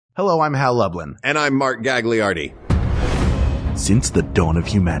Hello, I'm Hal Lublin. And I'm Mark Gagliardi. Since the dawn of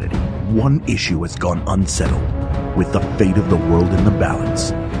humanity, one issue has gone unsettled. With the fate of the world in the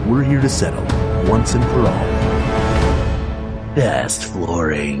balance, we're here to settle, once and for all, fast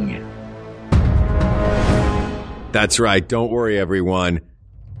flooring. That's right. Don't worry, everyone.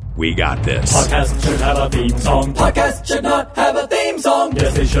 We got this. Podcasts should have a theme song. Podcasts should not have a theme song.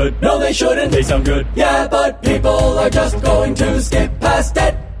 Yes, they should. No, they shouldn't. They sound good. Yeah, but people are just going to skip past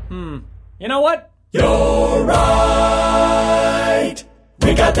it. You know what? You're right.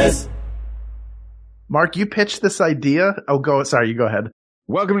 We got this. Mark, you pitched this idea. Sorry, you go ahead.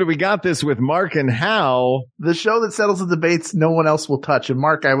 Welcome to We Got This with Mark and Hal. The show that settles the debates no one else will touch. And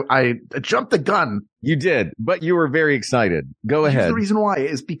Mark, I jumped the gun. You did, but you were very excited. Go ahead. The reason why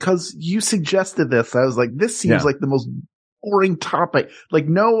is because you suggested this. I was like, this seems like the most boring topic. Like,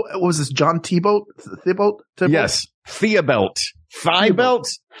 no, what was this, John Thibault? Yes. Theobald. Thibault?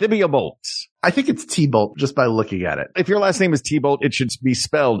 Thibault. I think it's T-Bolt just by looking at it. If your last name is T-Bolt, it should be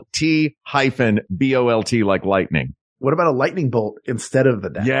spelled T-B-O-L-T like lightning. What about a lightning bolt instead of the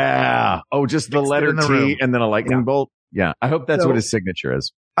dash? Yeah. Oh, just the letter T and then a lightning bolt? Yeah. I hope that's what his signature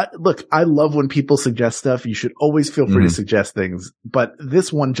is. Look, I love when people suggest stuff. You should always feel free to suggest things. But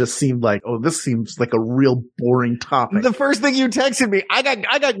this one just seemed like, this seems like a real boring topic. The first thing you texted me, I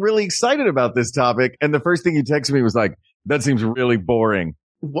got really excited about this topic. And the first thing you texted me was like, that seems really boring.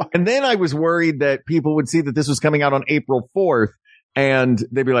 What? And then I was worried that people would see that this was coming out on April 4th and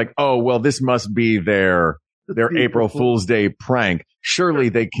they'd be like, oh, well, this must be their April Fool's Day prank. Surely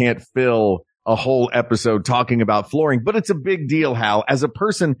they can't fill a whole episode talking about flooring, but it's a big deal, Hal. As a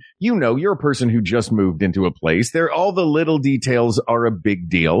person, you're a person who just moved into a place. All the little details are a big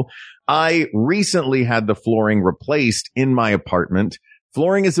deal. I recently had the flooring replaced in my apartment.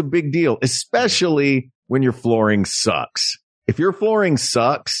 Flooring is a big deal, especially when your flooring sucks. If your flooring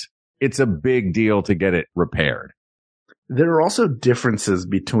sucks, it's a big deal to get it repaired. There are also differences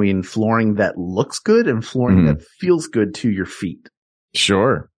between flooring that looks good and flooring that feels good to your feet.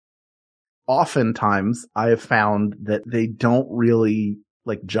 Sure. Oftentimes I have found that they don't really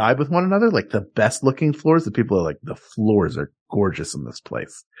like jibe with one another. Like the best looking floors, the people are like, the floors are gorgeous in this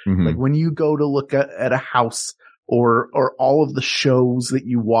place. Like when you go to look at a house or all of the shows that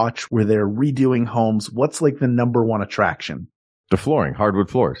you watch where they're redoing homes, what's like the number one attraction? The flooring, hardwood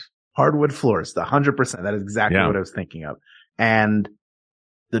floors. Hardwood floors, the 100%. That is exactly what I was thinking of. And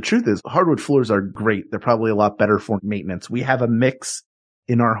the truth is hardwood floors are great. They're probably a lot better for maintenance. We have a mix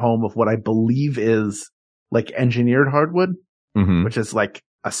in our home of what I believe is like engineered hardwood, which is like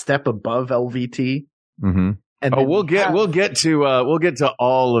a step above LVT. And we'll get to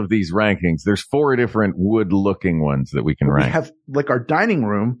all of these rankings. There's 4 different wood looking ones that we can rank. We have like our dining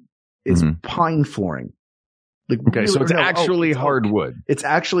room is pine flooring. Like, okay, so it's actually hardwood. It's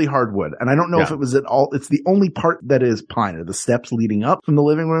actually hardwood. And I don't know if it was at all. It's the only part that is pine, are the steps leading up from the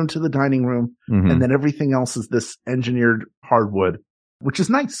living room to the dining room. And then everything else is this engineered hardwood, which is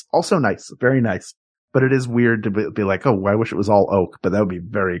nice. Also nice. Very nice. But it is weird to be like, oh, I wish it was all oak, but that would be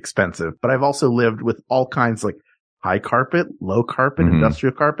very expensive. But I've also lived with all kinds like high carpet, low carpet,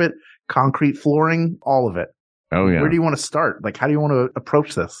 industrial carpet, concrete flooring, all of it. Oh, yeah. Where do you want to start? Like, how do you want to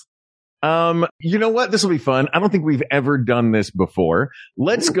approach this? You know what? This will be fun. I don't think we've ever done this before.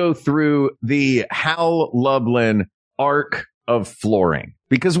 Let's go through the Hal Lublin arc of flooring,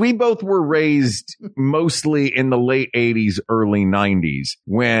 because we both were raised mostly in the late 80s, early 90s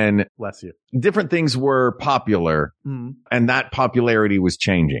when bless you, different things were popular and that popularity was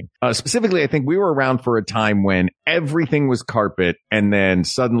changing. Specifically, I think we were around for a time when everything was carpet and then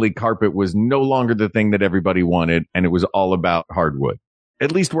suddenly carpet was no longer the thing that everybody wanted and it was all about hardwood.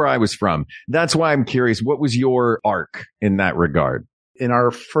 At least where I was from. That's why I'm curious. What was your arc in that regard? In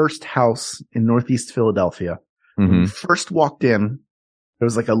our first house in Northeast Philadelphia, when we first walked in, there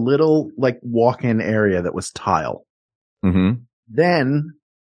was like a little like walk-in area that was tile. Then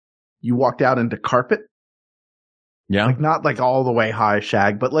you walked out into carpet. Yeah. Like not like all the way high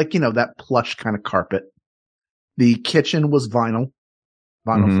shag, but like, that plush kind of carpet. The kitchen was vinyl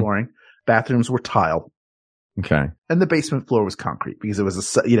flooring. Bathrooms were tile. Okay. And the basement floor was concrete because it was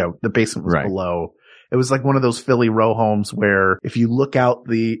the basement was below. It was like one of those Philly row homes where if you look out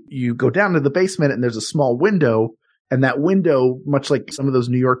you go down to the basement and there's a small window, and that window, much like some of those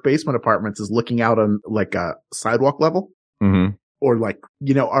New York basement apartments, is looking out on like a sidewalk level or like,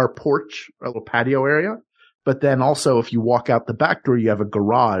 our porch, our little patio area. But then also if you walk out the back door, you have a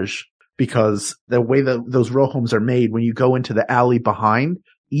garage because the way those row homes are made, when you go into the alley behind,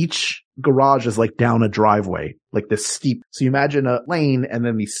 each garage is like down a driveway, like this steep. So you imagine a lane and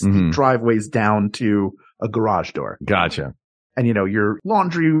then these steep driveways down to a garage door. Gotcha. and your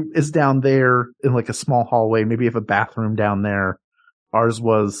laundry is down there in like a small hallway. Maybe you have a bathroom down there. Ours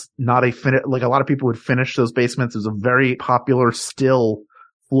was not like a lot of people would finish those basements. It was a very popular still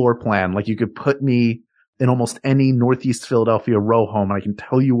floor plan. Like you could put me in almost any Northeast Philadelphia row home and I can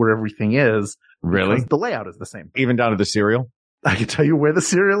tell you where everything is. Really? The layout is the same. Even down to the cereal? I can tell you where the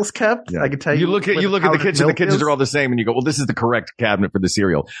cereal is kept. Yeah. I can tell you. You look at the kitchen. The kitchens are all the same, and you go, "Well, this is the correct cabinet for the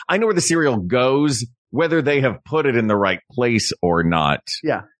cereal." I know where the cereal goes. Whether they have put it in the right place or not,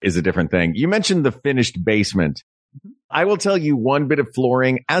 is a different thing. You mentioned the finished basement. I will tell you one bit of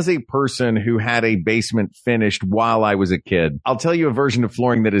flooring as a person who had a basement finished while I was a kid. I'll tell you a version of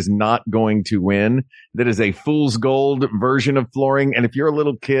flooring that is not going to win. That is a fool's gold version of flooring. And if you're a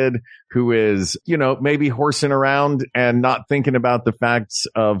little kid who is, maybe horsing around and not thinking about the facts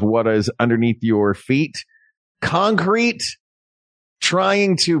of what is underneath your feet, concrete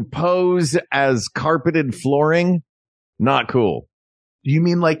trying to pose as carpeted flooring, not cool. You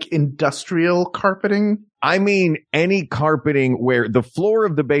mean like industrial carpeting? I mean, any carpeting where the floor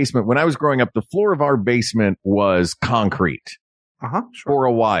of the basement, when I was growing up, the floor of our basement was concrete for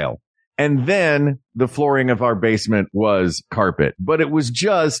a while. And then the flooring of our basement was carpet, but it was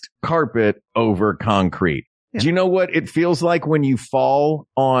just carpet over concrete. Yeah. Do you know what it feels like when you fall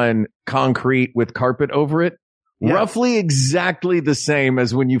on concrete with carpet over it? Yeah. Roughly exactly the same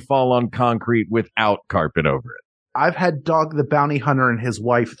as when you fall on concrete without carpet over it. I've had Dog the Bounty Hunter and his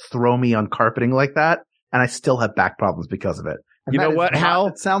wife throw me on carpeting like that. And I still have back problems because of it. And you know what?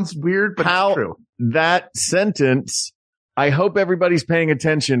 It sounds weird, but it's true. That sentence, I hope everybody's paying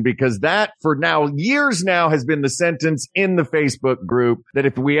attention because that for years now has been the sentence in the Facebook group that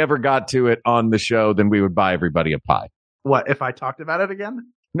if we ever got to it on the show, then we would buy everybody a pie. What, if I talked about it again?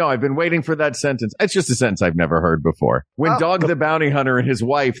 No, I've been waiting for that sentence. It's just a sentence I've never heard before. When Dog the Bounty Hunter and his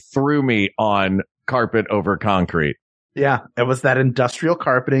wife threw me on carpet over concrete. Yeah, it was that industrial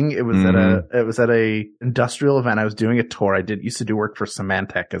carpeting. It was at a industrial event. I was doing a tour. I used to do work for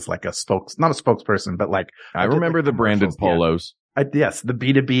Symantec as like not a spokesperson, but like I remember the branded polos. Yes, the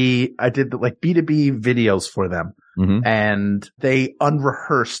B2B. I did B2B videos for them, and they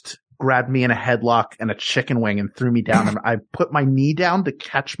unrehearsed grabbed me in a headlock and a chicken wing and threw me down. And I put my knee down to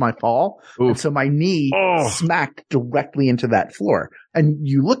catch my fall. And so my knee smacked directly into that floor. And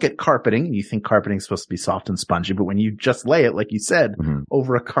you look at carpeting and you think carpeting is supposed to be soft and spongy. But when you just lay it, like you said,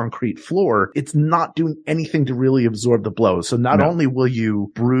 over a concrete floor, it's not doing anything to really absorb the blows. So not only will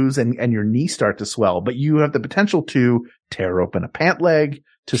you bruise and your knee start to swell, but you have the potential to tear open a pant leg,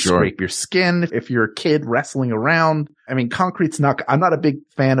 to scrape your skin if you're a kid wrestling around. I mean, I'm not a big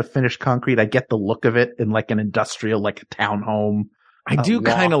fan of finished concrete. I get the look of it in like an industrial, like a townhome. I do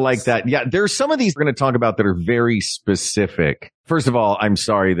kind of like that. Yeah, there's some of these we're going to talk about that are very specific. First of all, I'm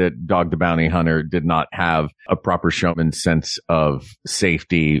sorry that Dog the Bounty Hunter did not have a proper showman's sense of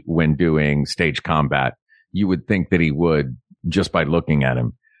safety when doing stage combat. You would think that he would just by looking at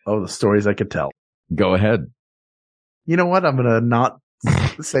him. Oh, the stories I could tell. Go ahead. You know what? I'm going to not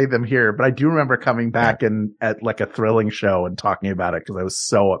say them here, but I do remember coming back at like a thrilling show and talking about it because I was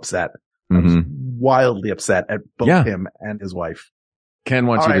so upset. I was wildly upset at both him and his wife. Ken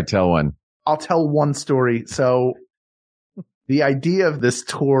wants you to tell one. I'll tell one story. So the idea of this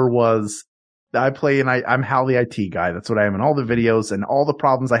tour was I'm Hal the IT guy. That's what I am in all the videos, and all the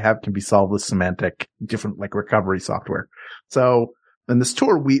problems I have can be solved with Symantec, different like recovery software. So in this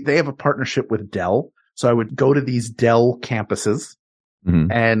tour, they have a partnership with Dell. So I would go to these Dell campuses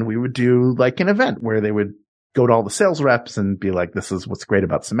and we would do like an event where they would go to all the sales reps and be like, this is what's great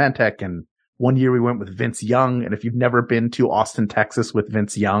about Symantec. And one year we went with Vince Young. And if you've never been to Austin, Texas with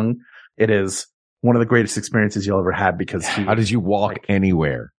Vince Young, it is one of the greatest experiences you'll ever have because how did you walk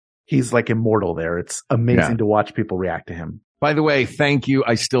anywhere? He's like immortal there. It's amazing to watch people react to him. By the way, thank you.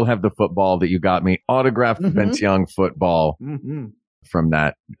 I still have the football that you got me. Autographed Vince Young football from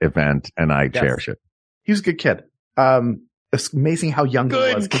that event. And I cherish it. He was a good kid. It's amazing how young he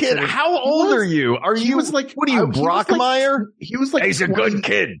was. Good kid. How old are you? What are you, Brockmeyer? He was like, he's a good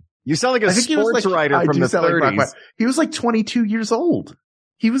kid. You sound like a sports writer from the 30s. Like he was like 22 years old.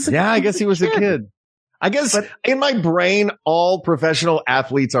 He was I guess he was a kid. I guess in my brain, all professional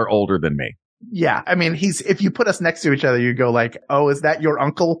athletes are older than me. Yeah. I mean, if you put us next to each other, you go like, oh, is that your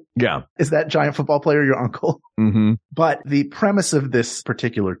uncle? Yeah. Is that giant football player your uncle? But the premise of this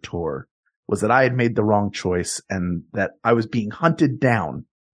particular tour was that I had made the wrong choice and that I was being hunted down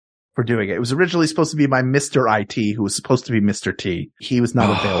for doing it. It was originally supposed to be my Mr. IT, who was supposed to be Mr. T. He was not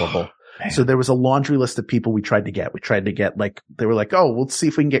available. Man. So there was a laundry list of people we tried to get. They were like, oh, we'll see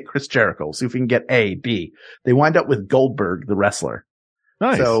if we can get Chris Jericho. We'll see if we can get A, B. They wind up with Goldberg, the wrestler.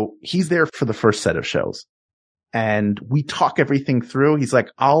 Nice. So he's there for the first set of shows. and we talk everything through. He's like,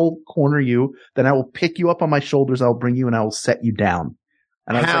 I'll corner you, then I will pick you up on my shoulders. I'll bring you and I will set you down.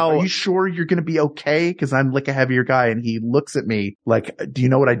 And I was like, are you sure you're going to be okay? Cause I'm like a heavier guy. And he looks at me like, do you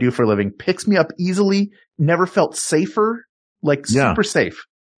know what I do for a living? Picks me up easily. Never felt safer, like super safe.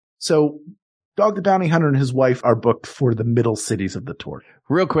 So Dog the Bounty Hunter and his wife are booked for the middle cities of the tour.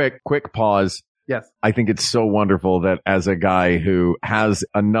 Real quick pause. Yes. I think it's so wonderful that as a guy who has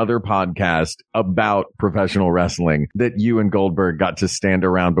another podcast about professional wrestling, that you and Goldberg got to stand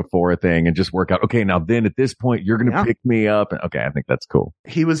around before a thing and just work out, okay, now then at this point, you're going to pick me up. Okay, I think that's cool.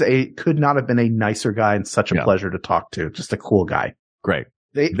 He could not have been a nicer guy and such a pleasure to talk to. Just a cool guy. Great.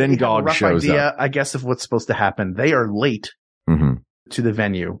 Then Dog shows up. I guess, of what's supposed to happen. They are late to the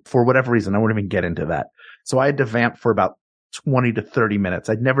venue for whatever reason. I won't even get into that. So I had to vamp for about 20 to 30 minutes.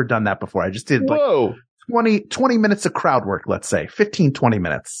 I'd never done that before. I just did like 20 minutes of crowd work, let's say 15, 20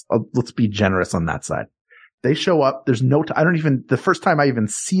 minutes. Let's be generous on that side. They show up. There's no, the first time I even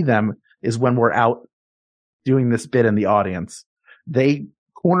see them is when we're out doing this bit in the audience. They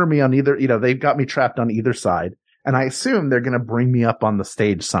corner me on either, they've got me trapped on either side. And I assume they're going to bring me up on the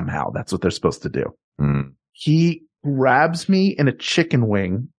stage somehow. That's what they're supposed to do. He grabs me in a chicken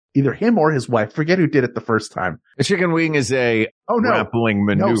wing. Either him or his wife. Forget who did it the first time. A chicken wing is a grappling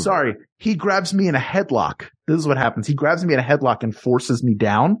maneuver. No, sorry. He grabs me in a headlock. This is what happens. He grabs me in a headlock and forces me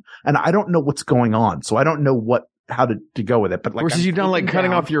down. And I don't know what's going on. So I don't know how to go with it. But like, forces you down, like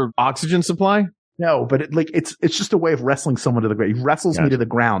cutting off your oxygen supply? No, but it's just a way of wrestling someone to the ground. He wrestles me to the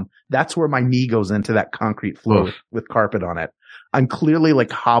ground. That's where my knee goes into that concrete floor with carpet on it. I'm clearly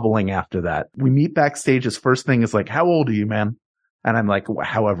like hobbling after that. We meet backstage. His first thing is like, how old are you, man? And I'm like,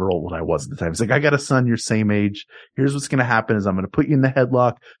 however old I was at the time. He's like, I got a son your same age. Here's what's going to happen is I'm going to put you in the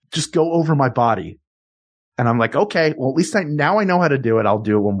headlock. Just go over my body. And I'm like, okay, well, at least now I know how to do it. I'll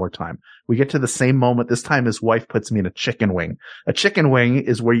do it one more time. We get to the same moment. This time his wife puts me in a chicken wing. A chicken wing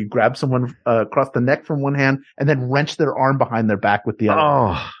is where you grab someone across the neck from one hand and then wrench their arm behind their back with the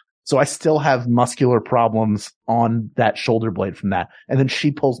other. So I still have muscular problems on that shoulder blade from that. And then she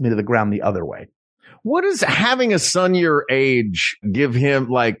pulls me to the ground the other way. What does having a son your age give him?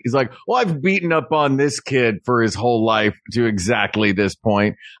 Like, he's like, well, I've beaten up on this kid for his whole life to exactly this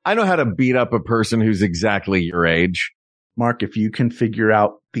point. I know how to beat up a person who's exactly your age. Mark, if you can figure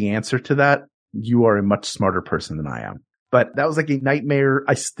out the answer to that, you are a much smarter person than I am. But that was like a nightmare.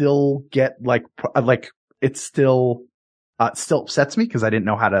 I still get it still upsets me because I didn't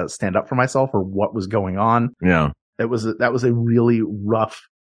know how to stand up for myself or what was going on. Yeah. That was a really rough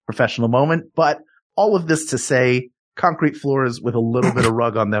professional moment, but all of this to say, concrete floors with a little bit of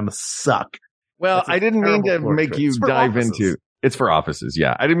rug on them suck. Well, I didn't mean to make you dive into. It's for offices,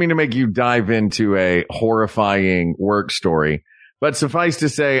 yeah. I didn't mean to make you dive into a horrifying work story. But suffice to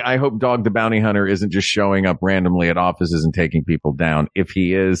say, I hope Dog the Bounty Hunter isn't just showing up randomly at offices and taking people down. If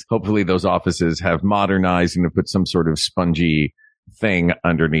he is, hopefully those offices have modernized and have put some sort of spongy thing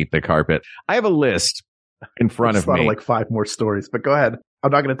underneath the carpet. I have a list in front of me. Like 5 more stories, but go ahead.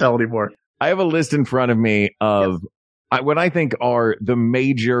 I'm not going to tell anymore. I have a list in front of me of what I think are the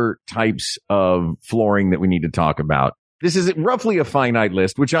major types of flooring that we need to talk about. This is roughly a finite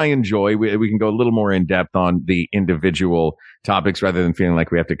list, which I enjoy. We can go a little more in depth on the individual topics rather than feeling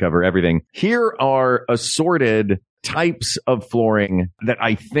like we have to cover everything. Here are assorted types of flooring that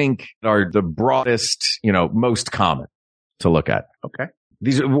I think are the broadest, most common to look at. Okay.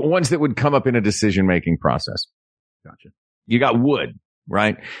 These are ones that would come up in a decision-making process. Gotcha. You got wood.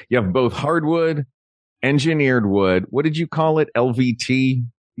 Right? You have both hardwood, engineered wood. What did you call it? LVT?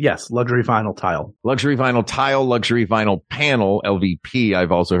 Yes. Luxury vinyl tile. Luxury vinyl tile, luxury vinyl panel, LVP,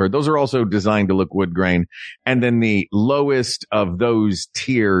 I've also heard. Those are also designed to look wood grain. And then the lowest of those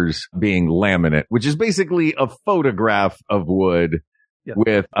tiers being laminate, which is basically a photograph of wood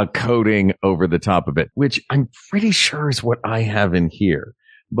with a coating over the top of it, which I'm pretty sure is what I have in here.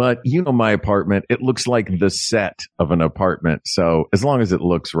 But my apartment, it looks like the set of an apartment. So as long as it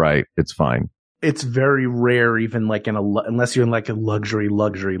looks right, it's fine. It's very rare, even like unless you're in like a luxury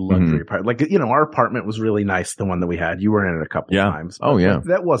apartment. Like, our apartment was really nice. The one that we had, you were in it a couple of times. Oh yeah.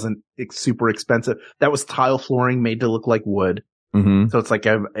 That wasn't super expensive. That was tile flooring made to look like wood. Mm-hmm. So it's like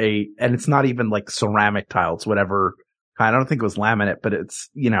and it's not even like ceramic tile. It's whatever kind. I don't think it was laminate, but it's,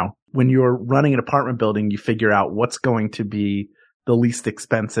 when you're running an apartment building, you figure out what's going to be the least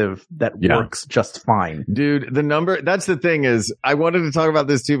expensive that works just fine. Dude, that's the thing is, I wanted to talk about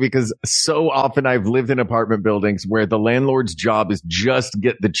this too, because so often I've lived in apartment buildings where the landlord's job is just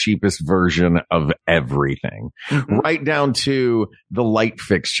get the cheapest version of everything, right down to the light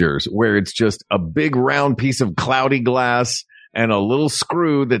fixtures, where it's just a big round piece of cloudy glass and a little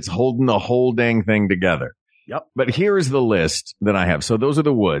screw that's holding the whole dang thing together. Yep. But here's the list that I have. So those are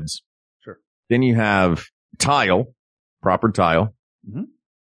the woods. Sure. Then you have tile, proper tile,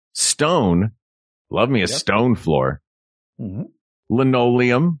 stone. Love me a stone floor.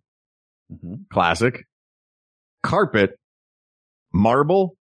 Linoleum, classic. Carpet,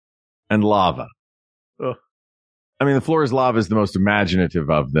 marble, and lava. Ugh. I mean, the floor is lava is the most imaginative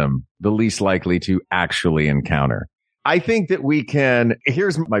of them, the least likely to actually encounter. I think that we can,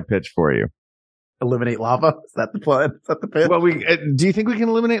 here's my pitch for you. Eliminate lava? Is that the plan? Is that the pitch? Well, do you think we can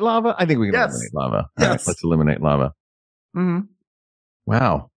eliminate lava? I think we can eliminate lava. Yes. All right, let's eliminate lava.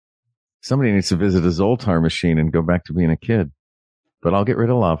 Wow. Somebody needs to visit a Zoltar machine and go back to being a kid. But I'll get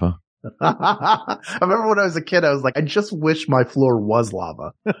rid of lava. I remember when I was a kid, I was like, I just wish my floor was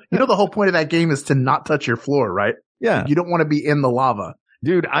lava. You know, the whole point of that game is to not touch your floor, right? Yeah. You don't want to be in the lava.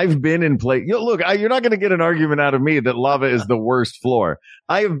 Dude, I've been in look, you're not going to get an argument out of me that lava is the worst floor.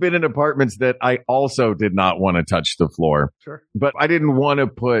 I have been in apartments that I also did not want to touch the floor. Sure. But I didn't want to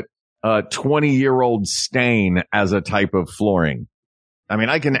put a 20-year-old stain as a type of flooring. I mean,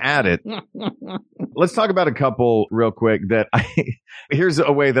 I can add it. Let's talk about a couple real quick here's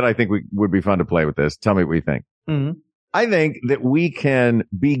a way that I think would be fun to play with this. Tell me what you think. I think that we can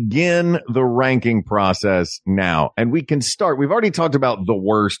begin the ranking process now, and we can start. We've already talked about the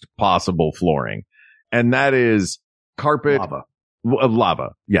worst possible flooring, and that is carpet. Lava.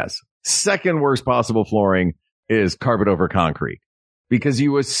 Yes. Second worst possible flooring is carpet over concrete, because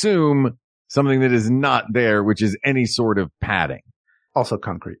you assume something that is not there, which is any sort of padding. Also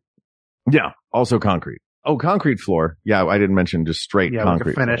concrete. Yeah. Also concrete. Oh, concrete floor. Yeah. I didn't mention just straight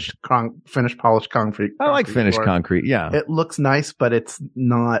concrete. Like a finished polished concrete. I like finished concrete. Yeah. It looks nice, but it's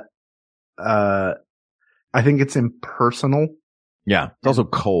not, I think it's impersonal. Yeah. It's also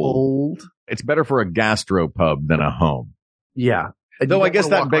cold. It's better for a gastropub than a home. Yeah. Though I guess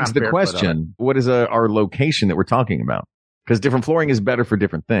that begs the question, what is our location that we're talking about? Because different flooring is better for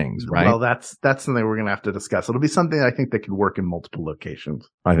different things, right? Well, that's something we're going to have to discuss. It'll be something I think that could work in multiple locations.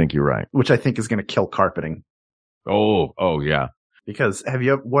 I think you're right. Which I think is going to kill carpeting. Oh, yeah. Because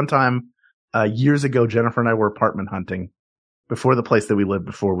one time, years ago, Jennifer and I were apartment hunting before the place that we lived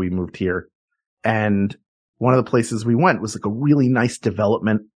before we moved here. And one of the places we went was like a really nice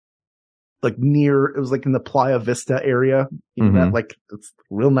development, like it was like in the Playa Vista area. You know, that like, it's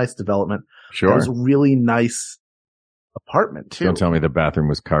a real nice development. Sure. It was a really nice apartment too. Don't tell me the bathroom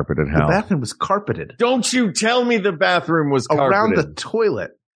was carpeted, Hal. The bathroom was carpeted. Don't you tell me the bathroom was carpeted. Around the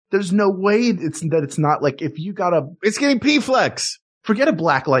toilet. There's no way it's not like if you got it's getting P-Flex. Forget a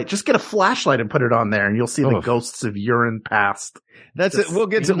black light. Just get a flashlight and put it on there and you'll see the ghosts of urine past. That's it. We'll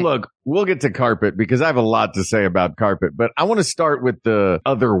get to carpet because I have a lot to say about carpet, but I want to start with the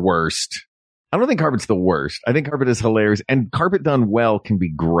other worst. I don't think carpet's the worst. I think carpet is hilarious, and carpet done well can be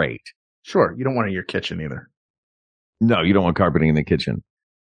great. Sure. You don't want it in your kitchen either. No, you don't want carpeting in the kitchen.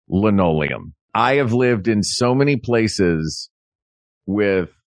 Linoleum. I have lived in so many places with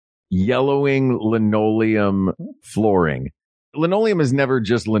yellowing linoleum flooring. Linoleum is never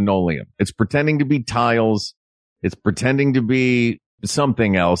just linoleum. It's pretending to be tiles. It's pretending to be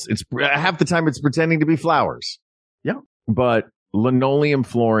something else. It's half the time it's pretending to be flowers. Yeah. But linoleum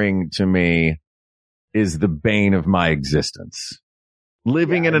flooring to me is the bane of my existence.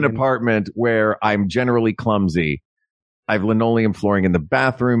 Living in an apartment where I'm generally clumsy, I have linoleum flooring in the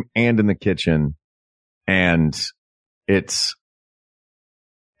bathroom and in the kitchen, and it's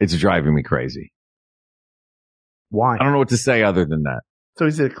driving me crazy. Why? I don't know what to say other than that. So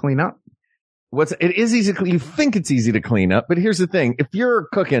easy to clean up. It is easy to, you think it's easy to clean up, but here's the thing. If you're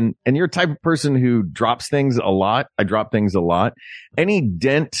cooking and you're a type of person who drops things a lot, I drop things a lot, any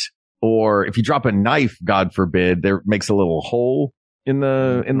dent, or if you drop a knife, God forbid, there makes a little hole in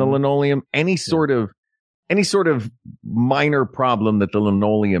the linoleum, any sort of minor problem that the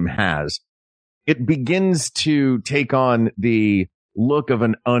linoleum has, it begins to take on the look of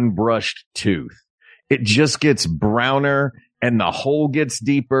an unbrushed tooth. It just gets browner, and the hole gets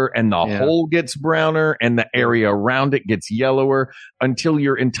deeper, and the hole gets browner, and the area around it gets yellower until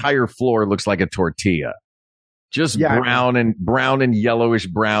your entire floor looks like a tortilla. Just brown and yellowish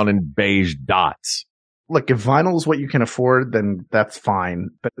brown and beige dots. Look, if vinyl is what you can afford, then that's fine.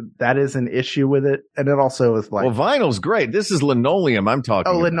 But that is an issue with it. And it also is like... Well, vinyl's great. This is linoleum I'm talking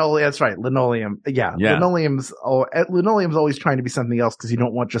about. Linoleum. That's right. Linoleum. Yeah. Linoleum's always trying to be something else because you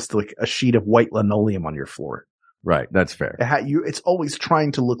don't want just like a sheet of white linoleum on your floor. Right. That's fair. It's always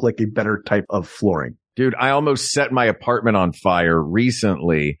trying to look like a better type of flooring. Dude, I almost set my apartment on fire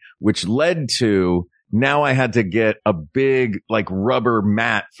recently, which led to now I had to get a big like rubber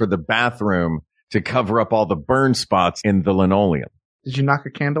mat for the bathroom to cover up all the burn spots in the linoleum. Did you knock a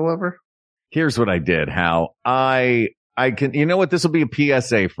candle over? Here's what I did, Hal. I can, you know what? This will be a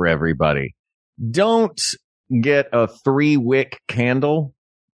PSA for everybody. Don't get a 3-wick candle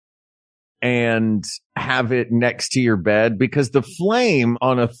and have it next to your bed, because the flame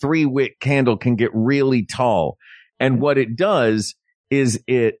on a 3-wick candle can get really tall. And what it does is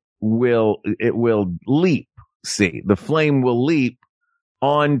it will leap. See, the flame will leap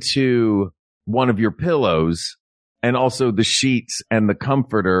onto one of your pillows and also the sheets and the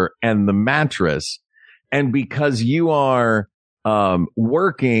comforter and the mattress. And because you are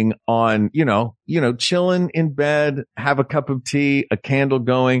working on, chilling in bed, have a cup of tea, a candle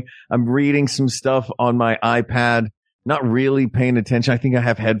going. I'm reading some stuff on my iPad, not really paying attention. I think I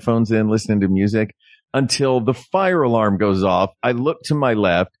have headphones in, listening to music until the fire alarm goes off. I look to my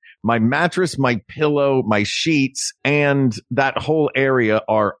left. My mattress, my pillow, my sheets, and that whole area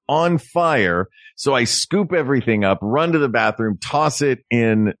are on fire. So I scoop everything up, run to the bathroom, toss it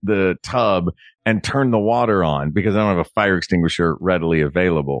in the tub, and turn the water on because I don't have a fire extinguisher readily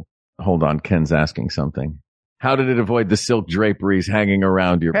available. Hold on. Ken's asking something. How did it avoid the silk draperies hanging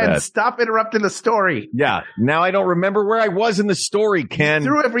around your bed? Stop interrupting the story. Yeah. Now I don't remember where I was in the story, Ken. You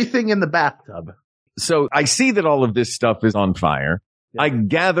threw everything in the bathtub. So I see that all of this stuff is on fire. I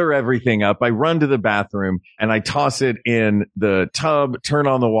gather everything up. I run to the bathroom and I toss it in the tub, turn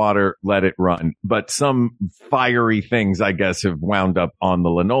on the water, let it run. But some fiery things, I guess, have wound up on the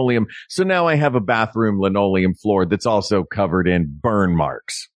linoleum. So now I have a bathroom linoleum floor that's also covered in burn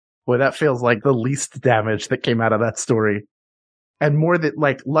marks. Boy, that feels like the least damage that came out of that story. And more that,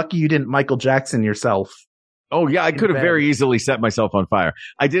 lucky you didn't Michael Jackson yourself. Oh, yeah, I could have very easily set myself on fire.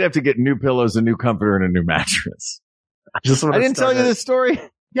 I did have to get new pillows, a new comforter, and a new mattress. I didn't tell you this story.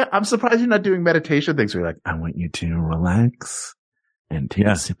 Yeah, I'm surprised you're not doing meditation things where you're like, I want you to relax and take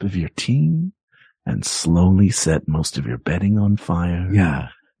a sip of your tea and slowly set most of your bedding on fire. Yeah.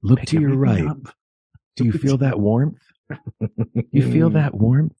 Look to your right. Do you feel that warmth? You feel that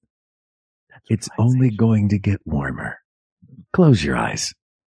warmth? It's only going to get warmer. Close your eyes.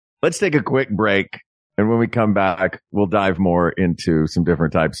 Let's take a quick break. And when we come back, we'll dive more into some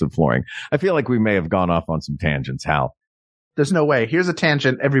different types of flooring. I feel like we may have gone off on some tangents, Hal. There's no way. Here's a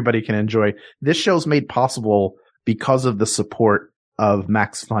tangent everybody can enjoy. This show's made possible because of the support of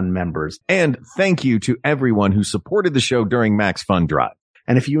Max Fun members. And thank you to everyone who supported the show during Max Fun Drive.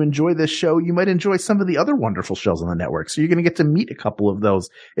 And if you enjoy this show, you might enjoy some of the other wonderful shows on the network. So you're going to get to meet a couple of those.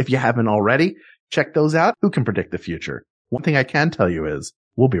 If you haven't already, check those out. Who can predict the future? One thing I can tell you is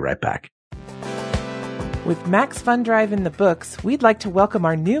we'll be right back. With Max Fun Drive in the books, we'd like to welcome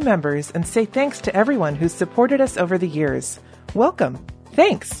our new members and say thanks to everyone who's supported us over the years. Welcome.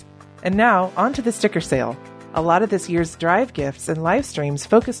 Thanks. And now, on to the sticker sale. A lot of this year's Drive gifts and live streams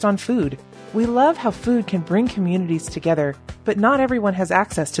focused on food. We love how food can bring communities together, but not everyone has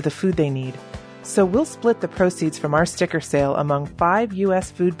access to the food they need. So we'll split the proceeds from our sticker sale among 5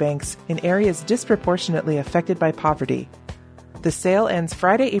 U.S. food banks in areas disproportionately affected by poverty. The sale ends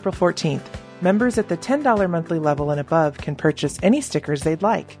Friday, April 14th. Members at the $10 monthly level and above can purchase any stickers they'd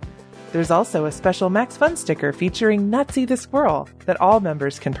like. There's also a special Max Fun sticker featuring Nutsy the Squirrel that all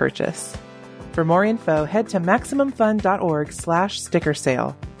members can purchase. For more info, head to MaximumFun.org/sticker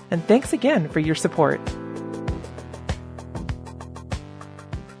sale. And thanks again for your support.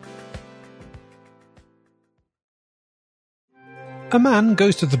 A man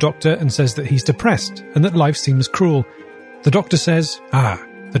goes to the doctor and says that he's depressed and that life seems cruel. The doctor says,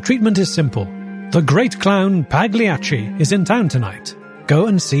 the treatment is simple. The great clown Pagliacci is in town tonight. Go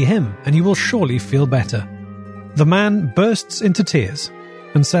and see him, and you will surely feel better. The man bursts into tears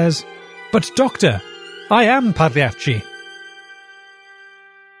and says, But doctor, I am Pagliacci.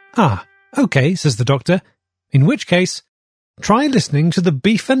 Okay, says the doctor. In which case, try listening to the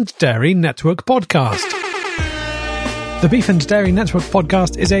Beef and Dairy Network podcast. The Beef and Dairy Network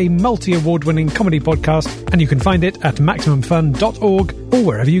podcast is a multi-award-winning comedy podcast, and you can find it at MaximumFun.org or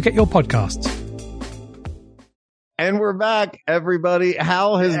wherever you get your podcasts. And we're back, everybody.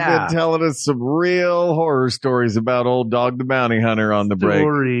 Hal has been telling us some real horror stories about old Dog the Bounty Hunter on the break.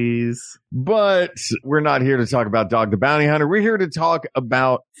 Stories. But we're not here to talk about Dog the Bounty Hunter. We're here to talk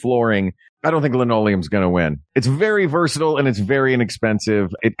about flooring. I don't think linoleum's going to win. It's very versatile and it's very inexpensive.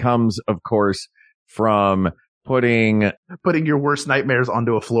 It comes, of course, from putting your worst nightmares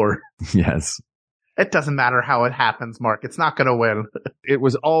onto a floor. Yes. It doesn't matter how it happens, Mark. It's not going to win. It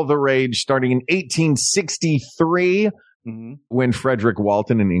was all the rage starting in 1863 when Frederick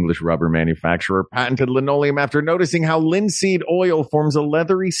Walton, an English rubber manufacturer, patented linoleum after noticing how linseed oil forms a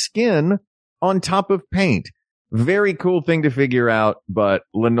leathery skin on top of paint. Very cool thing to figure out, but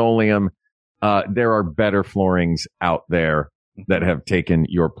linoleum, there are better floorings out there. that have taken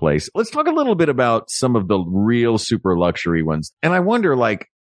your place. Let's talk a little bit about some of the real super luxury ones. And I wonder, like,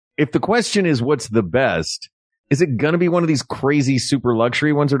 if the question is what's the best, is it going to be one of these crazy super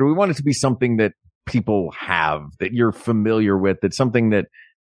luxury ones, or do we want it to be something that people have, that you're familiar with, that's something that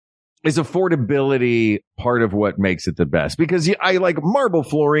is affordability part of what makes it the best? Because I like marble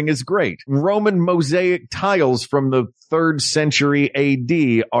flooring is great. Roman mosaic tiles from the 3rd century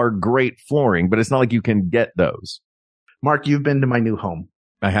AD are great flooring, but it's not like you can get those. Mark, you've been to my new home.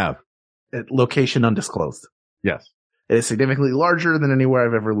 I have. Location undisclosed. Yes. It is significantly larger than anywhere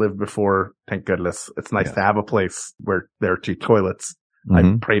I've ever lived before. Thank goodness. It's nice to have a place where there are 2 toilets.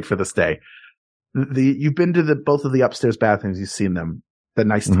 I prayed for this day. You've been to both of the upstairs bathrooms. You've seen them. The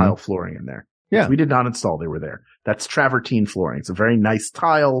nice tile flooring in there. Yeah. We did not install. They were there. That's travertine flooring. It's a very nice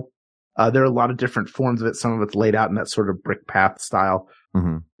tile. There are a lot of different forms of it. Some of it's laid out in that sort of brick path style.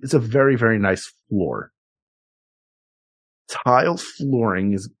 It's a very, very nice floor. Tile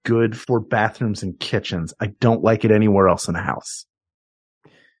flooring is good for bathrooms and kitchens. I don't like it anywhere else in a house.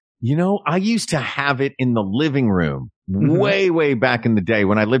 You know, I used to have it in the living room way back in the day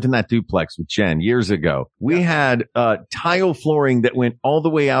when I lived in that duplex with Jen years ago. We had tile flooring that went all the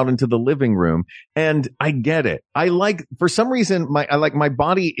way out into the living room. And I get it. For some reason, my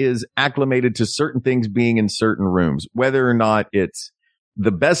body is acclimated to certain things being in certain rooms, whether or not it's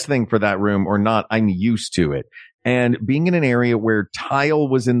the best thing for that room or not. I'm used to it. And being in an area where tile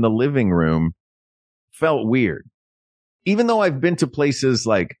was in the living room felt weird. Even though I've been to places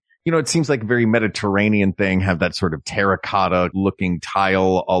like, you know, it seems like a very Mediterranean thing, have that sort of terracotta looking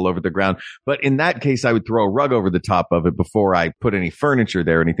tile all over the ground. But in that case, I would throw a rug over the top of it before I put any furniture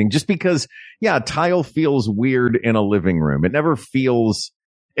there or anything, just because, tile feels weird in a living room. It never feels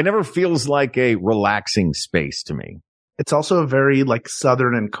like a relaxing space to me. It's also a very like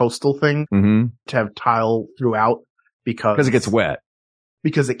southern and coastal thing to have tile throughout because it gets wet.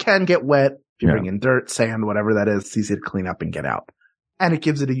 Because it can get wet. If you bring in dirt, sand, whatever that is, it's easy to clean up and get out. And it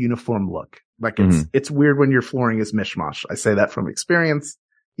gives it a uniform look. Like it's weird when your flooring is mishmash. I say that from experience.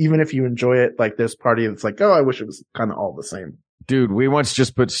 Even if you enjoy it, like there's party that's like, oh, I wish it was kind of all the same. Dude, we once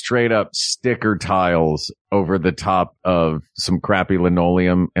just put straight up sticker tiles over the top of some crappy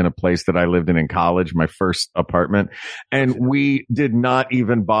linoleum in a place that I lived in college, my first apartment. And we did not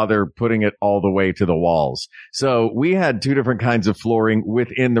even bother putting it all the way to the walls. So we had 2 different kinds of flooring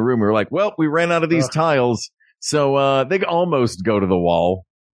within the room. We were like, well, we ran out of these tiles. So, they almost go to the wall.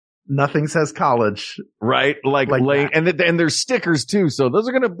 Nothing says college. Right? Like and there's stickers too. So those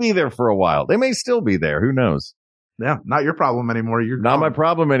are going to be there for a while. They may still be there. Who knows? Yeah. Not your problem anymore. Not my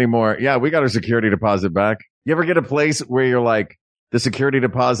problem anymore. Yeah. We got our security deposit back. You ever get a place where you're like, the security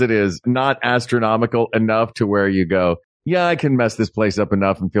deposit is not astronomical enough to where you go, yeah, I can mess this place up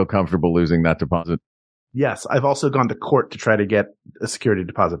enough and feel comfortable losing that deposit? Yes. I've also gone to court to try to get a security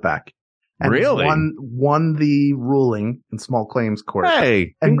deposit back. And really? Won the ruling in small claims court.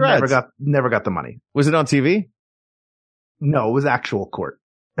 Hey, and congrats. never got the money. Was it on TV? No, it was actual court.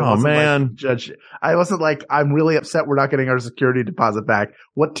 Oh man. Like, Judge, I wasn't like, I'm really upset we're not getting our security deposit back.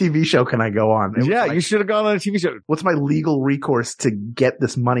 What TV show can I go on? Yeah, you should have gone on a TV show. What's my legal recourse to get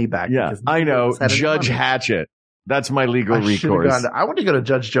this money back? Yeah, I know. Judge Hatchett. That's my legal recourse. I want to go to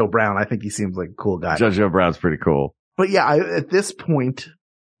Judge Joe Brown. I think he seems like a cool guy. Judge Joe Brown's pretty cool. But yeah, at this point,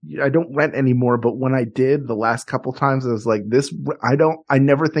 I don't rent anymore, but when I did the last couple times, I was like, I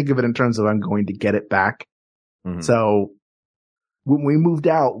never think of it in terms of I'm going to get it back. So when we moved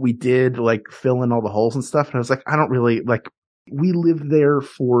out, we did like fill in all the holes and stuff. And I was like, I don't really we lived there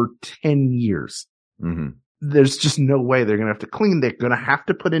for 10 years. There's just no way they're going to have to clean. They're going to have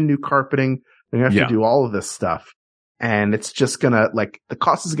to put in new carpeting. They're going to have to do all of this stuff. And it's just going to the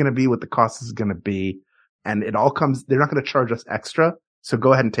cost is going to be what the cost is going to be. And it all they're not going to charge us extra. So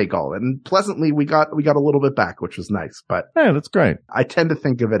go ahead and take all of it. And pleasantly, we got a little bit back, which was nice. But yeah, that's great. I tend to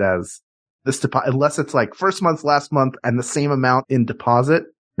think of it as this deposit, unless it's like first month, last month, and the same amount in deposit.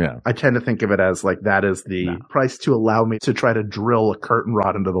 Yeah. I tend to think of it as like that is the price to allow me to try to drill a curtain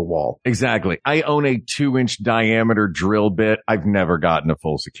rod into the wall. Exactly. I own a 2-inch diameter drill bit. I've never gotten a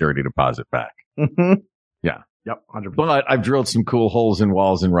full security deposit back. Yeah. Yep. 100%. But I've drilled some cool holes in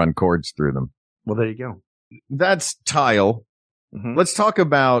walls and run cords through them. Well, there you go. That's tile. Let's talk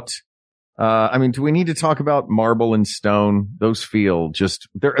about, do we need to talk about marble and stone? Those feel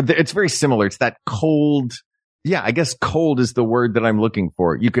it's very similar. It's that cold. Yeah, I guess cold is the word that I'm looking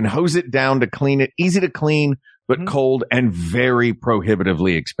for. You can hose it down to clean it. Easy to clean, but cold and very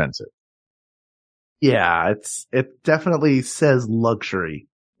prohibitively expensive. Yeah, it definitely says luxury.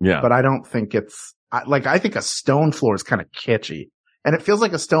 Yeah. But I don't think I think a stone floor is kind of kitschy. And it feels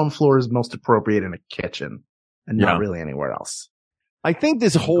like a stone floor is most appropriate in a kitchen and not really anywhere else. I think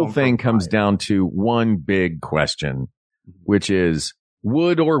this whole thing comes down to one big question, which is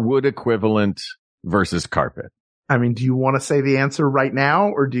wood or wood equivalent versus carpet. I mean, do you want to say the answer right now,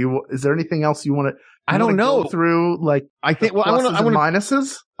 or is there anything else you want to? I don't know. Go through like I think I want to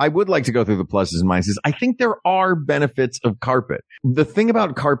minuses. I would like to go through the pluses and minuses. I think there are benefits of carpet. The thing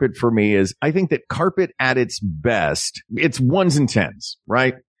about carpet for me is I think that carpet at its best, it's 1s and 10s,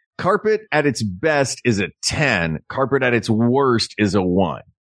 right? Carpet at its best is a 10. Carpet at its worst is a 1.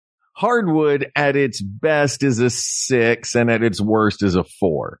 Hardwood at its best is a 6, and at its worst is a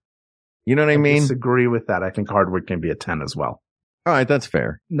 4. You know what I mean? I disagree with that. I think hardwood can be a 10 as well. All right, that's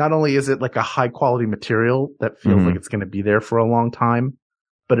fair. Not only is it like a high quality material that feels like it's going to be there for a long time,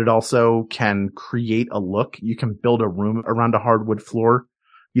 but it also can create a look. You can build a room around a hardwood floor.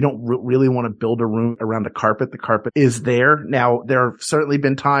 You don't really want to build a room around a carpet. The carpet is there. Now, there have certainly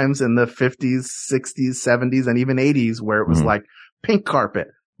been times in the 50s, 60s, 70s, and even 80s where it was like pink carpet,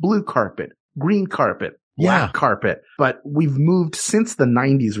 blue carpet, green carpet, black carpet. But we've moved since the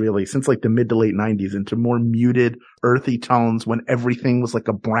 90s, really, since like the mid to late 90s into more muted, earthy tones when everything was like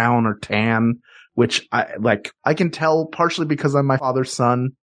a brown or tan, which I can tell partially because I'm my father's son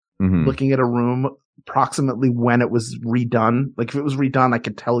looking at a room approximately when it was redone. Like if it was redone, I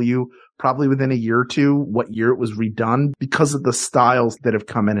could tell you probably within a year or two what year it was redone because of the styles that have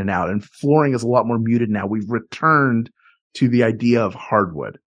come in and out. And flooring is a lot more muted now. We've returned to the idea of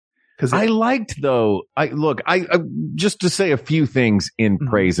hardwood. I liked though. I just to say a few things in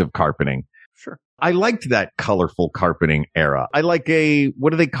praise of carpeting. Sure. I liked that colorful carpeting era. I like what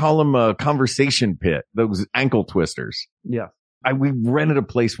do they call them? A conversation pit, those ankle twisters. Yeah. We rented a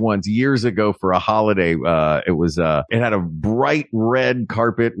place once years ago for a holiday. It had a bright red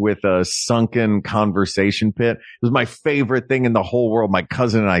carpet with a sunken conversation pit. It was my favorite thing in the whole world. My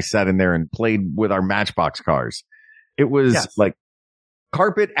cousin and I sat in there and played with our Matchbox cars. It was like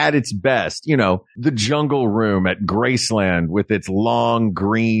carpet at its best, the jungle room at Graceland with its long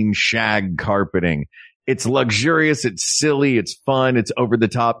green shag carpeting. It's luxurious. It's silly. It's fun. It's over the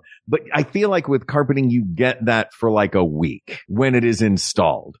top. But I feel like with carpeting, you get that for like a week when it is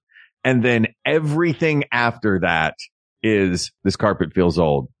installed. And then everything after that is this carpet feels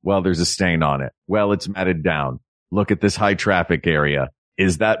old. Well, there's a stain on it. Well, it's matted down. Look at this high traffic area.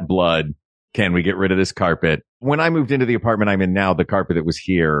 Is that blood? Can we get rid of this carpet? When I moved into the apartment I'm in now, the carpet that was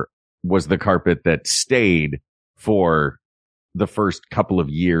here was the carpet that stayed for the first couple of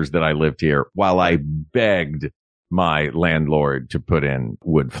years that I lived here while I begged my landlord to put in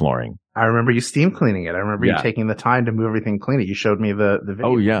wood flooring. I remember you steam cleaning it. I remember you taking the time to move everything clean it. You showed me the video.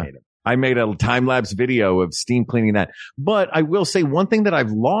 Oh, yeah. I made a time-lapse video of steam cleaning that. But I will say one thing that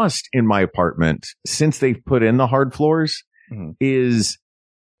I've lost in my apartment since they've put in the hard floors is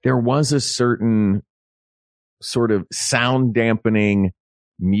there was a certain sort of sound dampening,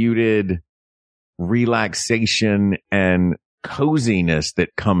 muted relaxation and coziness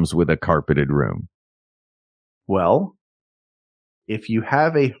that comes with a carpeted room. Well, if you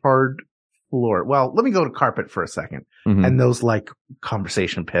have a hard floor, well, let me go to carpet for a second. And those like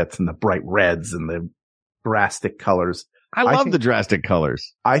conversation pits and the bright reds and the drastic colors. I love the drastic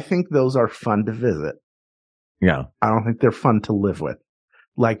colors. I think those are fun to visit. Yeah. I don't think they're fun to live with.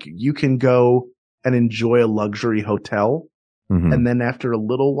 Like you can go and enjoy a luxury hotel. And then after a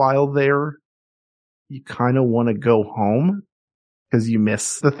little while there, you kind of want to go home because you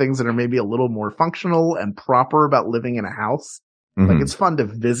miss the things that are maybe a little more functional and proper about living in a house. Like it's fun to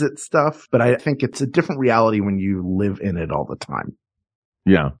visit stuff, but I think it's a different reality when you live in it all the time.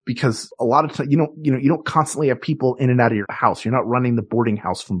 Yeah. Because a lot of times, you don't constantly have people in and out of your house. You're not running the boarding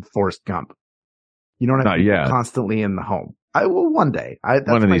house from Forrest Gump. You don't have people constantly in the home. I will one day. That's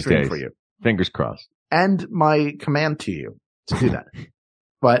one of my these dream days. for you. Fingers crossed. And my command to you to do that.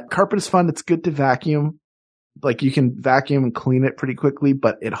 But carpet is fun. It's good to vacuum. Like you can vacuum and clean it pretty quickly,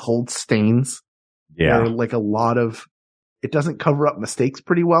 but it holds stains. Yeah. There are like it doesn't cover up mistakes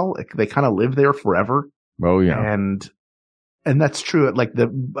pretty well. They kind of live there forever. Oh yeah. And that's true. Like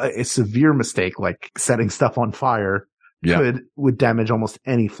a severe mistake, like setting stuff on fire would damage almost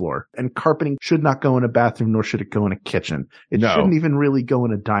any floor. And carpeting should not go in a bathroom, nor should it go in a kitchen. It shouldn't even really go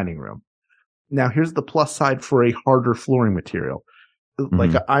in a dining room. Now here's the plus side for a harder flooring material.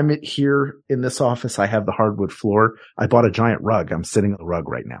 Like I'm here in this office. I have the hardwood floor. I bought a giant rug. I'm sitting on the rug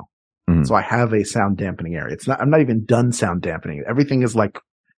right now. So I have a sound dampening area. I'm not even done sound dampening. Everything is like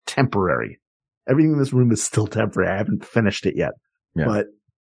temporary. Everything in this room is still temporary. I haven't finished it yet. Yeah. But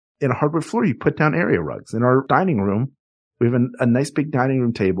in a hardwood floor, you put down area rugs. In our dining room, we have a nice big dining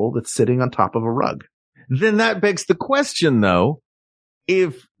room table that's sitting on top of a rug. Then that begs the question though,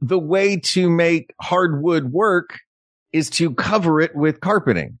 if the way to make hardwood work is to cover it with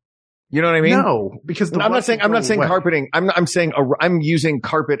carpeting. You know what I mean? No, because I'm not saying carpeting. I'm saying I'm using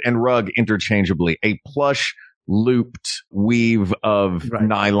carpet and rug interchangeably. A plush looped weave of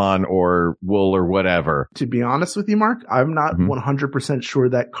nylon or wool or whatever. To be honest with you, Mark, I'm not 100% sure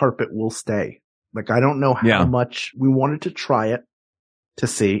that carpet will stay. Like, I don't know how much. We wanted to try it to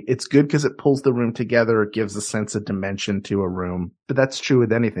see. It's good because it pulls the room together. It gives a sense of dimension to a room. But that's true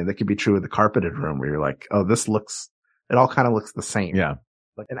with anything. That could be true with the carpeted room where you're like, oh, it all kind of looks the same. Yeah.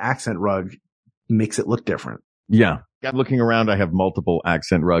 Like an accent rug makes it look different. Yeah. Looking around, I have multiple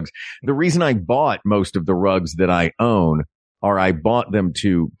accent rugs. The reason I bought most of the rugs that I own are I bought them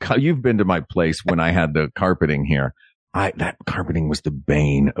you've been to my place when I had the carpeting here. That carpeting was the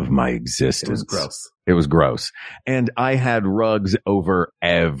bane of my existence. It was gross. It was gross. And I had rugs over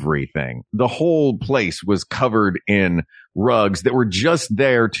everything. The whole place was covered in rugs that were just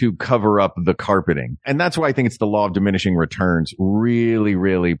there to cover up the carpeting. And that's why I think it's the law of diminishing returns really,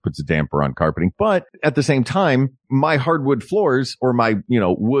 really puts a damper on carpeting. But at the same time, my hardwood floors or my,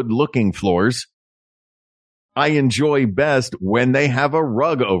 wood looking floors, I enjoy best when they have a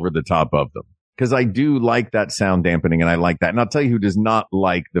rug over the top of them. Because I do like that sound dampening and I like that. And I'll tell you who does not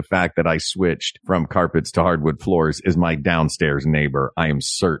like the fact that I switched from carpets to hardwood floors is my downstairs neighbor. I am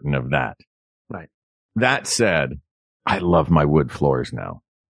certain of that. Right. That said, I love my wood floors now.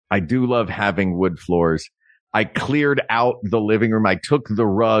 I do love having wood floors. I cleared out the living room. I took the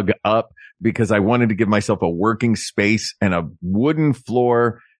rug up because I wanted to give myself a working space and a wooden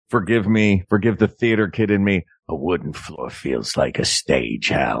floor. Forgive the theater kid in me. A wooden floor feels like a stage,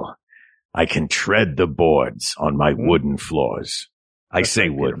 Hal. I can tread the boards on my wooden floors. I say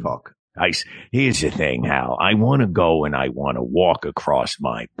wooden. Here's the thing, Hal. I want to go and I want to walk across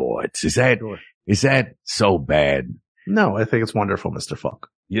my boards. Is that so bad? No, I think it's wonderful, Mr. Falk.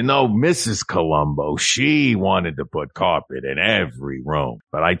 Mrs. Columbo, she wanted to put carpet in every room.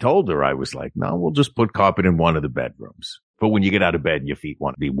 But I told her, I was like, no, we'll just put carpet in one of the bedrooms. But when you get out of bed, your feet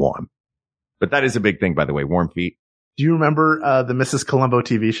want to be warm. But that is a big thing, by the way, warm feet. Do you remember the Mrs. Columbo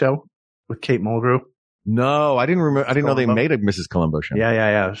TV show? With Kate Mulgrew? No, I didn't remember. I didn't know they made a Mrs. Columbo show.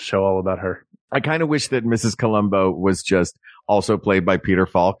 Yeah. Show all about her. I kind of wish that Mrs. Columbo was just also played by Peter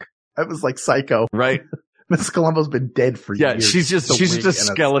Falk. That was like Psycho. Right? Mrs. Columbo's been dead for years. Yeah, she's just a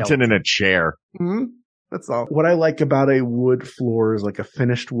skeleton in a chair. Mm-hmm. That's all. What I like about a wood floor is like a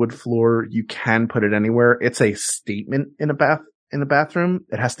finished wood floor. You can put it anywhere. It's a statement in a bathroom.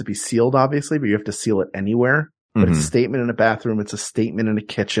 It has to be sealed, obviously, but you have to seal it anywhere. But it's a statement in a bathroom. It's a statement in a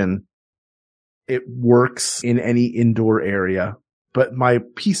kitchen. It works in any indoor area. But my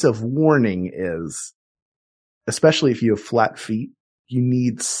piece of warning is, especially if you have flat feet, you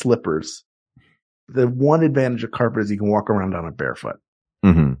need slippers. The one advantage of carpet is you can walk around on it barefoot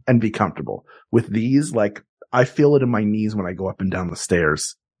and be comfortable. With these, like, I feel it in my knees when I go up and down the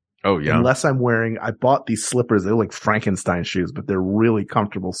stairs. Oh, yeah. Unless I bought these slippers. They're like Frankenstein shoes, but they're really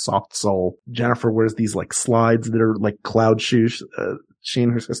comfortable, soft sole. Jennifer wears these like slides that are like cloud shoes. She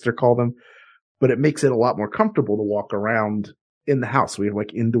and her sister call them. But it makes it a lot more comfortable to walk around in the house. We have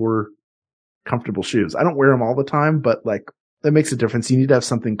like indoor comfortable shoes. I don't wear them all the time, but like that makes a difference. You need to have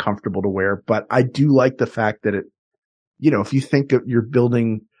something comfortable to wear. But I do like the fact that if you think of you're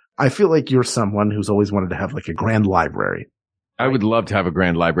building, I feel like you're someone who's always wanted to have like a grand library. I would love to have a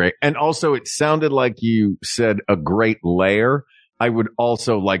grand library. And also it sounded like you said a great lair. I would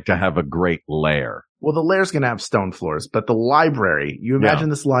also like to have a great lair. Well, the lair's going to have stone floors, but the library, you imagine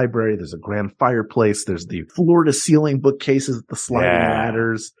this library, there's a grand fireplace, there's the floor to ceiling bookcases with the sliding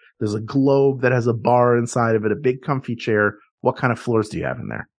ladders, there's a globe that has a bar inside of it, a big comfy chair. What kind of floors do you have in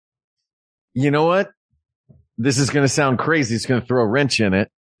there? You know what? This is going to sound crazy. It's going to throw a wrench in it.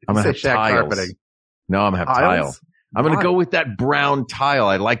 I'm going to have tiles. Carpeting. No, I'm going to have tile. I'm going to go with that brown tile.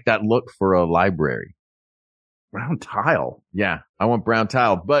 I like that look for a library. Brown tile. Yeah, I want brown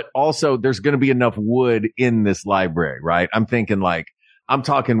tile. But also there's going to be enough wood in this library, right? I'm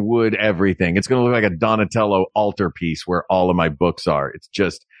talking wood everything. It's going to look like a Donatello altarpiece where all of my books are. It's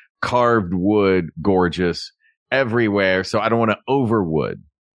just carved wood, gorgeous everywhere. So I don't want to overwood.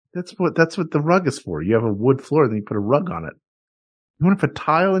 That's what the rug is for. You have a wood floor, then you put a rug on it. You want to put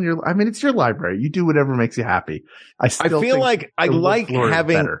tile in it's your library. You do whatever makes you happy. I feel like I like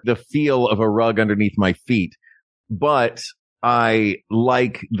having the feel of a rug underneath my feet. But I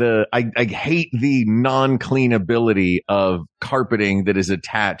like I hate the non-cleanability of carpeting that is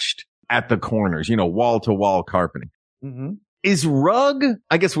attached at the corners, wall to wall carpeting. Mm-hmm. Is rug?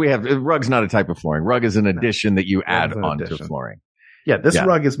 I guess rug's not a type of flooring. Rug is an addition that you add onto flooring. Yeah. This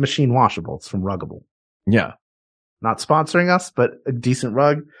rug is machine washable. It's from Ruggable. Yeah. Not sponsoring us, but a decent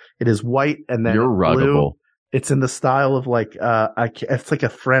rug. It is white and then You're blue. Ruggable. It's in the style of like, it's like a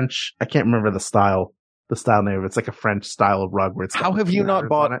French, I can't remember the style name of it. It's like a French style of rug where it's. How have you not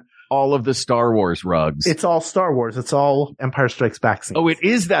bought all of the Star Wars rugs? It's all Star Wars. It's all Empire Strikes Back scenes. Oh, it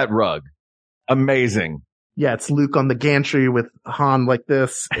is that rug. Amazing. Yeah, it's Luke on the gantry with Han like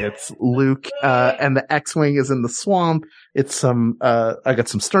this. It's Luke, and the X-Wing is in the swamp. It's some, I got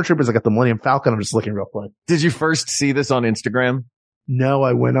some Stormtroopers. I got the Millennium Falcon. I'm just looking real quick. Did you first see this on Instagram? No,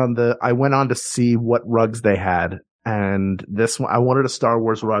 I went on to see what rugs they had. And this one, I wanted a Star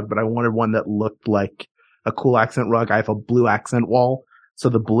Wars rug, but I wanted one that looked like a cool accent rug. I have a blue accent wall. So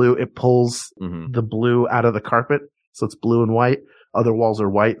the blue, it pulls the blue out of the carpet. So it's blue and white. Other walls are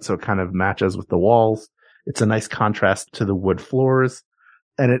white. So it kind of matches with the walls. It's a nice contrast to the wood floors.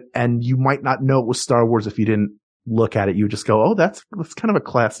 And you might not know it was Star Wars if you didn't look at it. You just go, oh, that's kind of a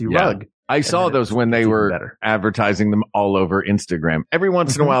classy rug. I saw those when they were advertising them all over Instagram. Every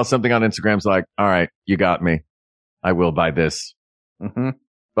once in a while, something on Instagram's like, all right, you got me. I will buy this.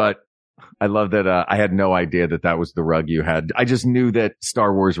 But I love that. I had no idea that was the rug you had. I just knew that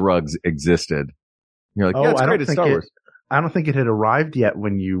Star Wars rugs existed. You're like, yeah, it's great. It's Star Wars. I don't think it had arrived yet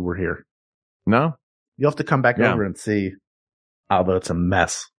when you were here. No? You'll have to come back over and see. Although it's a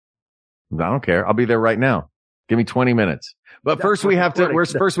mess. I don't care. I'll be there right now. Give me 20 minutes. But first we have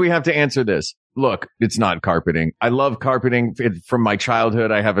to answer this. Look, it's not carpeting. I love carpeting from my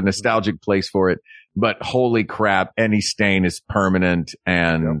childhood. I have a nostalgic place for it, but holy crap, any stain is permanent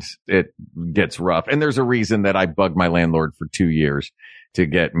and it gets rough. And there's a reason that I bugged my landlord for 2 years to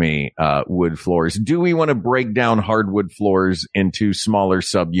get me, wood floors. Do we want to break down hardwood floors into smaller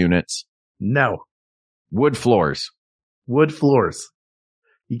subunits? No. Wood floors. Wood floors.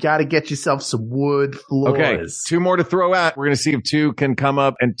 You got to get yourself some wood floors. Okay, 2 more to throw out. We're going to see if 2 can come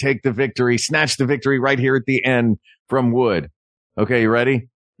up and take the victory, snatch the victory right here at the end from wood. Okay, you ready?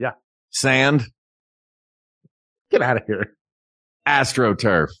 Yeah. Sand. Get out of here.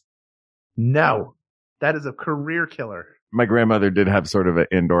 AstroTurf. No. That is a career killer. My grandmother did have sort of an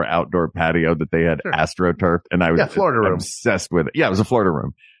indoor-outdoor patio that they had AstroTurf, and I was Florida room. Obsessed with it. Yeah, it was a Florida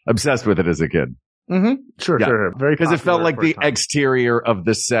room. Obsessed with it as a kid. Sure. Very because it felt like the exterior of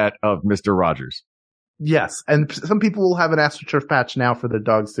the set of Mr. Rogers. Yes, and some people will have an AstroTurf patch now for their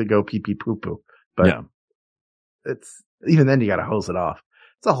dogs to go pee pee poo poo. But it's even then you got to hose it off.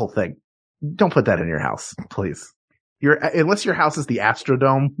 It's a whole thing. Don't put that in your house, please. Unless your house is the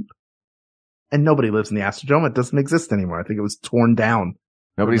Astrodome, and nobody lives in the Astrodome. It doesn't exist anymore. I think it was torn down.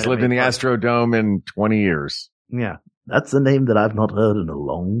 Nobody's lived in the Astrodome in 20 years. Yeah. That's a name that I've not heard in a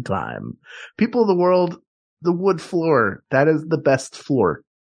long time. People of the world, the wood floor, that is the best floor.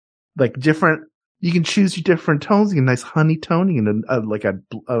 Like you can choose your different tones. You get a nice honey tone. You can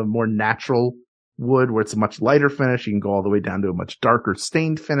a more natural wood where it's a much lighter finish. You can go all the way down to a much darker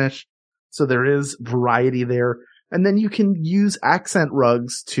stained finish. So there is variety there. And then you can use accent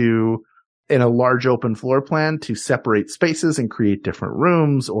rugs in a large open floor plan to separate spaces and create different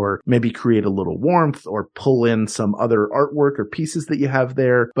rooms, or maybe create a little warmth or pull in some other artwork or pieces that you have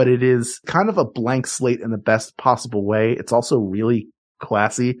there. But it is kind of a blank slate in the best possible way. It's also really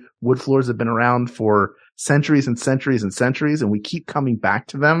classy. Wood floors have been around for centuries and centuries and centuries, and we keep coming back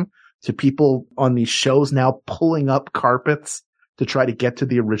to them, to people on these shows now pulling up carpets to try to get to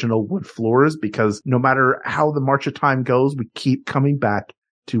the original wood floors, because no matter how the march of time goes, we keep coming back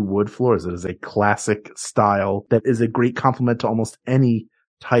to wood floors. It is a classic style that is a great complement to almost any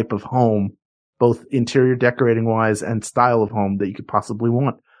type of home, both interior decorating wise and style of home that you could possibly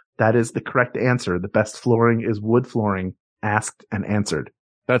want. That is the correct answer. The best flooring is wood flooring, asked and answered.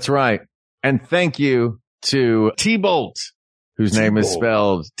 That's right. And thank you to T-Bolt, whose name is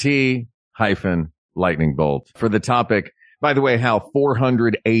spelled T-lightning bolt, for the topic. By the way, how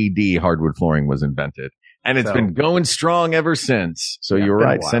 400 AD hardwood flooring was invented. And it's been going strong ever since. So you're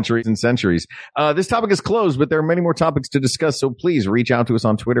right. Centuries and centuries. This topic is closed, but there are many more topics to discuss. So please reach out to us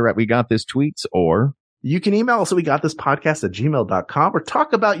on Twitter at We Got This Tweets, or you can email us at wegotThisPodcast@gmail.com, or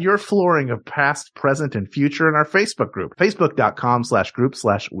talk about your flooring of past, present, and future in our Facebook group,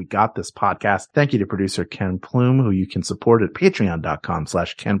 facebook.com/group/WeGotThisPodcast. Thank you to producer Ken Plume, who you can support at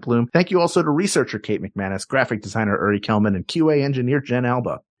patreon.com/Ken Plume. Thank you also to researcher Kate McManus, graphic designer Uri Kelman, and QA engineer Jen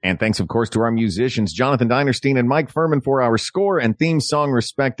Alba. And thanks, of course, to our musicians, Jonathan Dinerstein and Mike Furman, for our score and theme song,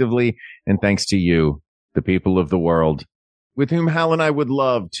 respectively. And thanks to you, the people of the world, with whom Hal and I would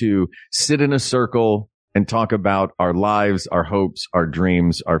love to sit in a circle and talk about our lives, our hopes, our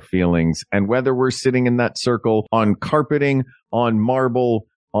dreams, our feelings, and whether we're sitting in that circle on carpeting, on marble,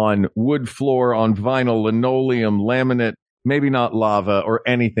 on wood floor, on vinyl, linoleum, laminate, maybe not lava or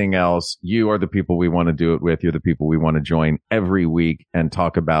anything else. You are the people we want to do it with. You're the people we want to join every week and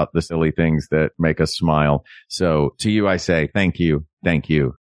talk about the silly things that make us smile. So to you, I say thank you, thank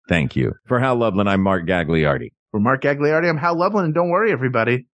you, thank you. For Hal Lublin, I'm Mark Gagliardi. For Mark Gagliardi, I'm Hal Lublin, and don't worry,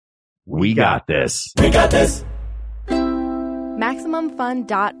 everybody. We got this. We got this.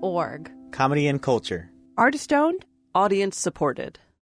 MaximumFun.org. Comedy and culture. Artist owned. Audience supported.